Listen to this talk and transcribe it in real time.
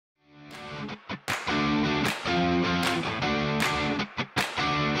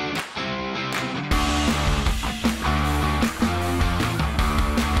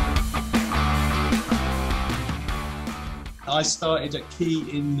I started at Key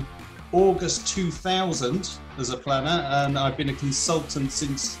in August 2000 as a planner, and I've been a consultant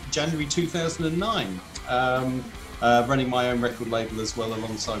since January 2009, running my own record label as well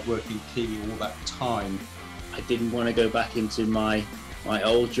alongside working Key all that time. I didn't want to go back into my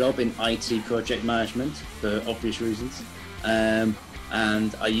old job in IT project management for obvious reasons. And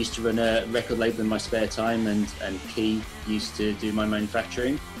I used to run a record label in my spare time, and Key used to do my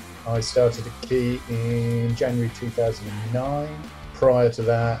manufacturing. I started at Key in January 2009. Prior to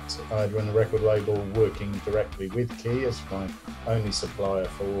that, I'd run a record label working directly with Key as my only supplier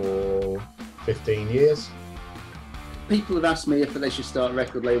for 15 years. People have asked me if they should start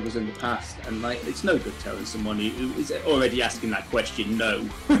record labels in the past, and it's no good telling someone who is already asking that question no.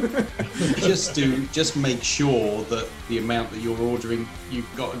 Just make sure that the amount that you're ordering, you've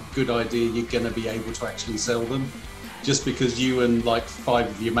got a good idea you're going to be able to actually sell them. Just because you and like 5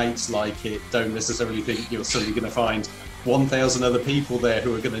 of your mates like it, don't necessarily think you're suddenly going to find 1,000 other people there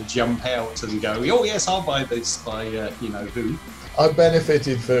who are going to jump out and go, oh yes, I'll buy this by you know who. I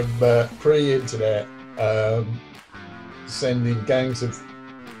benefited from pre-internet sending gangs of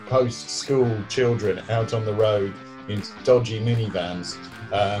post-school children out on the road in dodgy minivans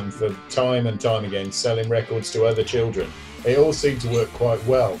for time and time again, selling records to other children. It all seemed to work quite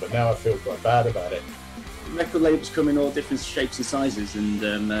well, but now I feel quite bad about it. Record labels come in all different shapes and sizes, and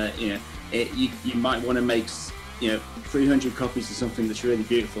you know, you might want to make 300 copies of something that's really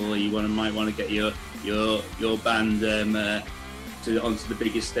beautiful, or you might want to get your band onto the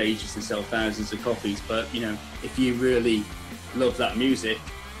biggest stages and sell thousands of copies. But if you really love that music,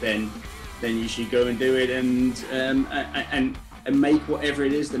 then you should go and do it and make whatever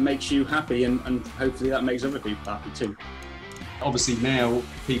it is that makes you happy, and hopefully that makes other people happy too. Obviously now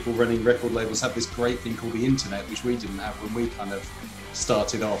people running record labels have this great thing called the internet, which we didn't have when we kind of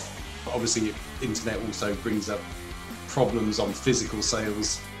started off. Obviously internet also brings up problems on physical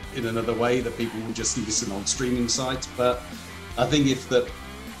sales in another way, that people will just listen on streaming sites. But I think if that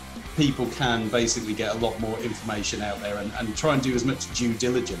people can basically get a lot more information out there and try and do as much due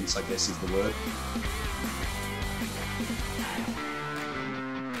diligence, I guess is the word.